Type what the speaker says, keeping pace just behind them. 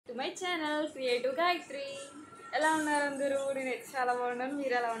My channel creative Gayatri. ఎలా ఉన్నారు అందరూ? నేనైతే చాలా బాగున్నాను.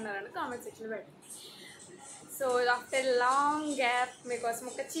 మీరు ఎలా ఉన్నారని కామెంట్ సెక్షన్లో పెట్టండి. సో ఆఫ్టర్ లాంగ్ గ్యాప్ మీకోసం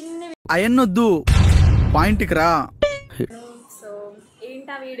ఒక చిన్న అయన్నొద్దు పాయింట్కి రా. సో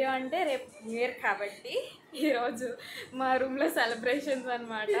ఏంటి ఆ వీడియో అంటే, రేపు న్యూ ఇయర్ కాబట్టి ఈరోజు మా రూమ్లో సెలబ్రేషన్స్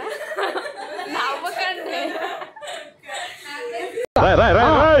అనమాట. నవ్వకండి.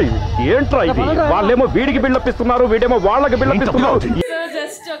 ఏంట్రా ఇది? వాళ్ళేమో వీడికి బిల్డపిస్తున్నారు, వీడేమో వాళ్ళకి బిల్డపిస్తున్నారు. సో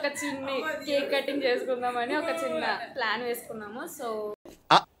జస్ట్ ఒక చిన్న కేక్ కటింగ్ చేసుకుందామని ఒక చిన్న ప్లాన్ వేసుకున్నాము. సో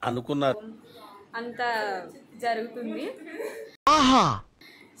అనుకున్నారు అంతా జరుగుతుంది.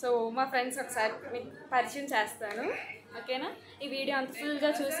 సో మా ఫ్రెండ్స్ ఒకసారి మీకు పరిచయం చేస్తాను, ఓకేనా? ఈ వీడియో అంత ఫుల్గా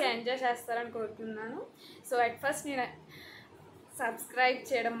చూసి ఎంజాయ్ చేస్తారని కోరుకుంటున్నాను. సో అట్ ఫస్ట్ నేను సబ్స్క్రైబ్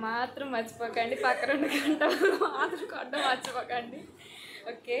చేయడం మాత్రం మర్చిపోకండి, పక్క 2 గంటలు మాత్రం కొట్టడం మర్చిపోకండి,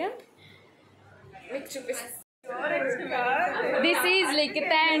 ఓకే? మీకు చూపిస్తాను. దిస్ ఈజ్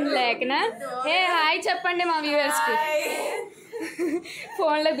లిఖిత అండ్ లేఖన. హే హాయ్ చెప్పండి మా వ్యూవర్స్కి.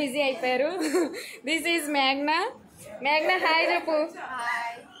 ఫోన్లో బిజీ అయిపోయారు. This is మేఘ్నా. మేఘ్నా హాయ్ చెప్పు.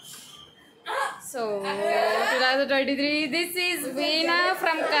 So 2023 this is veena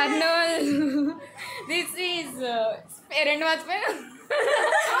from Kurnool. This is రెండు మర్చిపోయా.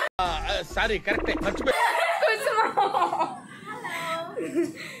 సారీ కరెక్టే మర్చిపోయా.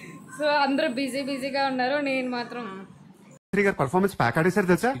 సో అందరూ బిజీగా ఉన్నారు. నేను మాత్రం పర్ఫార్మెన్స్ ప్యాక్ ఆడేసారు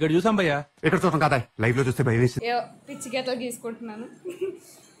తెలుసా? ఇక్కడ చూసాం భయ్యా. ఇక్కడ చూసాం కదా, లైవ్ లో చూస్తే భయం వేసి పిచ్చి గీతలు గీసుకుంటున్నాను.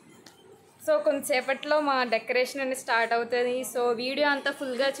 సో కొంతసేపట్లో మా డెకరేషన్ అనేది స్టార్ట్ అవుతుంది. సో వీడియో అంతా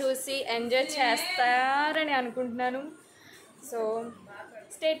ఫుల్గా చూసి ఎంజాయ్ చేస్తారని అనుకుంటున్నాను. So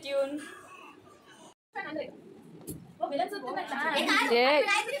stay tune.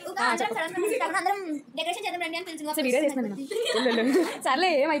 సర్లే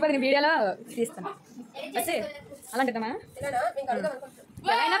ఏమైపోయింది, నేను వీడియోలో తీస్తాను. వచ్చే అలాంటిదమ్మా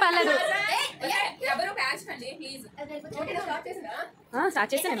ఎవరైనా పర్లేదు.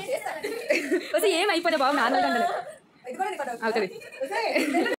 స్టార్ట్ చేస్తాను. వచ్చి ఏమైపోతే బాబు, నార్మల్గా అవుతుంది.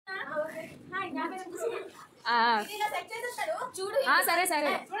 సరే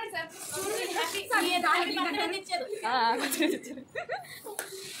సరే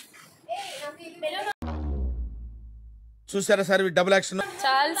చూసారా సార్ డబుల్ యాక్షన్?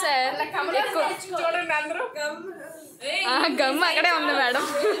 చాలు సార్, గమ్ అక్కడే ఉంది మేడం.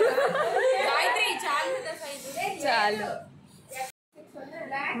 చాలు.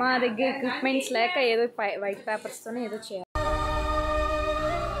 మా దగ్గర ఎక్విప్మెంట్స్ లేక ఏదో వైట్ పేపర్స్తోనే ఏదో చేయాలి.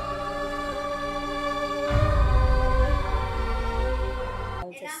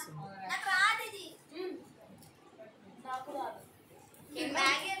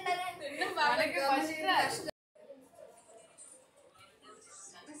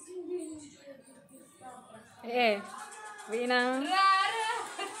 ఏ వీణా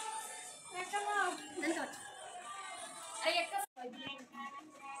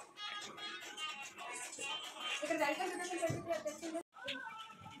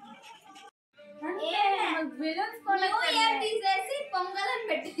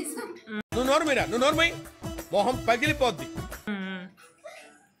నువ్వు నోర్మీరా, నువ్వు నోర్మై, మొహం పగిలిపోద్ది.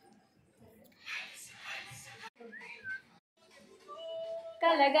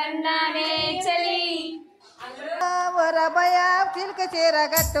 కలగన్నానే చలి ఓ రబయ చిలుక చీర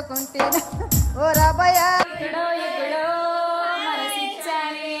కట్టుకుంటే ఓ రబయ ఎక్కడో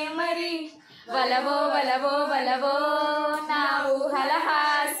మనసిచ్చానే మరి, వలవో వలవో వలవో నా ఊహల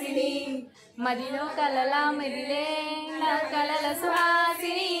హాసిని, మదిలో కలలా మెదిలే నా కలల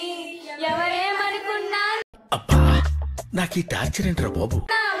సుహాసిని, ఎవరేమనుకున్నా నాకు ఈ టార్చర్ ఏంట్రా బాబు?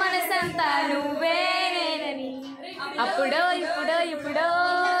 నా మనసంతా నువ్వేనేనని, అప్పుడో ఇప్పుడో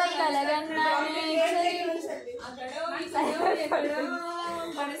కలగన్నానే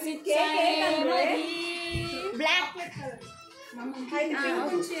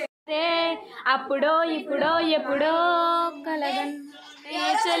అప్పుడో ఇప్పుడో ఎప్పుడో కలగన్నానే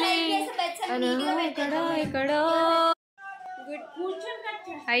చలి, ఎక్కడో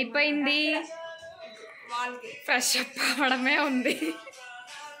అయిపోయింది. ఫ్రెష్ అప్ అవ్వడమే ఉంది.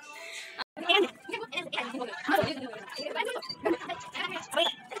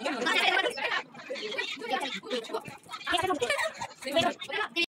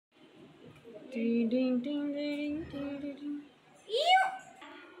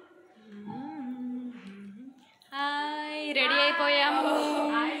 హాయ్, రెడీ అయిపోయాము.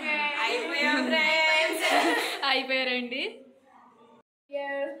 అయిపోయారండి.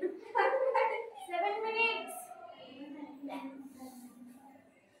 7 minutes.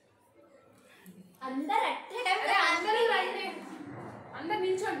 అందరూ రండి. అందరు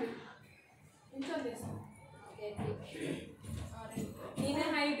నిల్చోండి. నేనే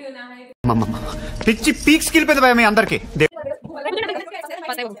హైట్ పిచ్చి పీక్స్ కిలిపోయింది భయ మీ అందరికి.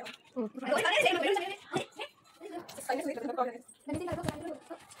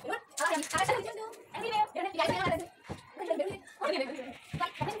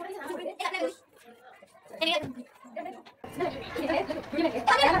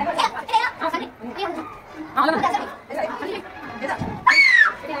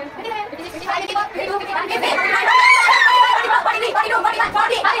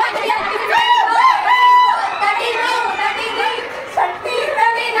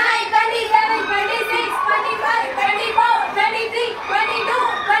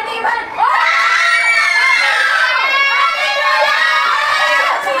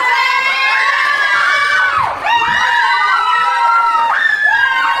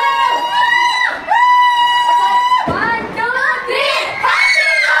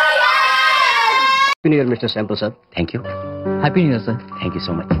 Happy New Year, Mr. Sample, sir. Thank you. Happy New Year, sir. Thank you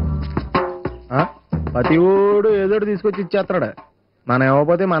so much. ప్రతి ఊడు ఏదోటి తీసుకొచ్చి ఇచ్చేస్తాడు. మనం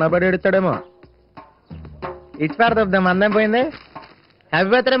ఇవ్వకపోతే మన బడి ఎడతాడేమో. ఇచ్చి పెడతాం మందం పోయింది. హ్యాపీ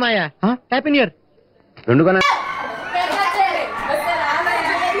బర్త్డే మాయా. Happy new year. రెండు కొన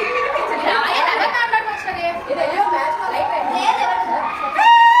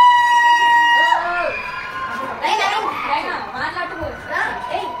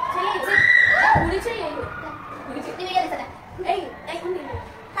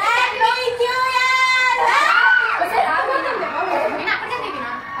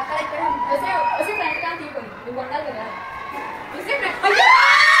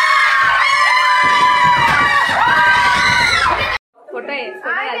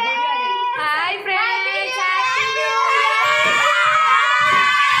హాయ్ ఫ్రెండ్స్,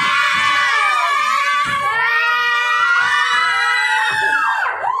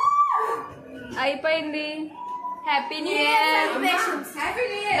 అయిపోయింది. Happy new year,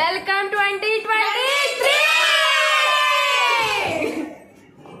 welcome 2023.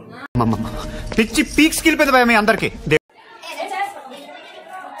 పిచ్చి పీక్స్ కిలిపోయింది భయ మీ అందరికి.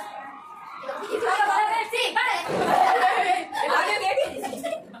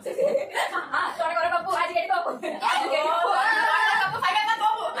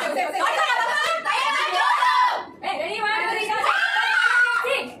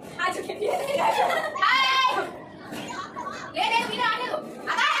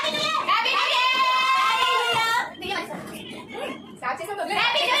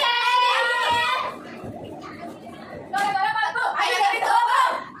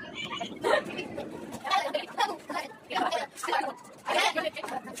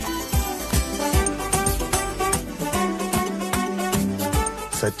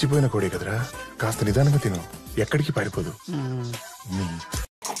 చచ్చిపోయిన కోడే కదరా, కాస్త నిదానంగా తిను, ఎక్కడికి పారిపోదు.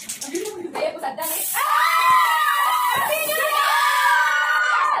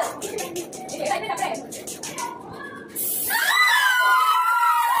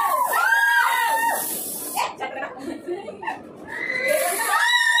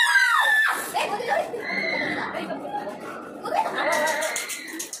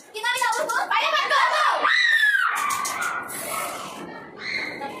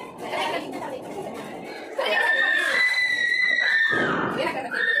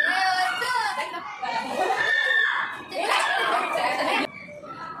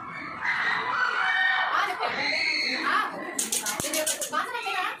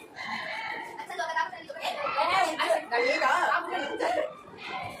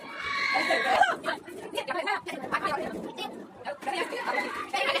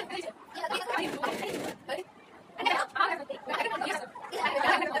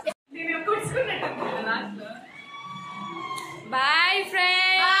 Bye friends.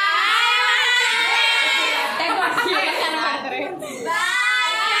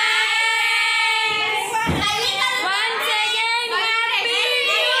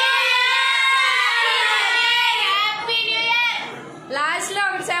 లాస్ట్ లో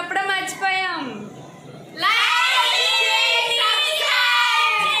ఒకటి చెప్పడం మర్చిపోయాం.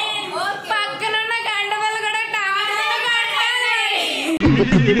 పక్కనున్న గంటలు కూడా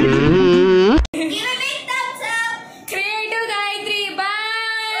క్రియేటివ్ గాయత్రి. బాయ్.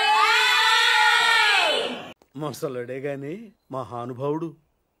 మొసలుడే గాని మహానుభావుడు.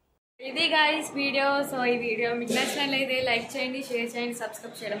 ఇది గాయ్స్ వీడియో. సో ఈ వీడియో మీకు నచ్చినట్లయితే లైక్ చేయండి, షేర్ చేయండి,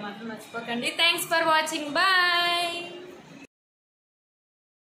 సబ్స్క్రైబ్ చేయడం మాత్రం మర్చిపోకండి. Thanks for watching. బాయ్.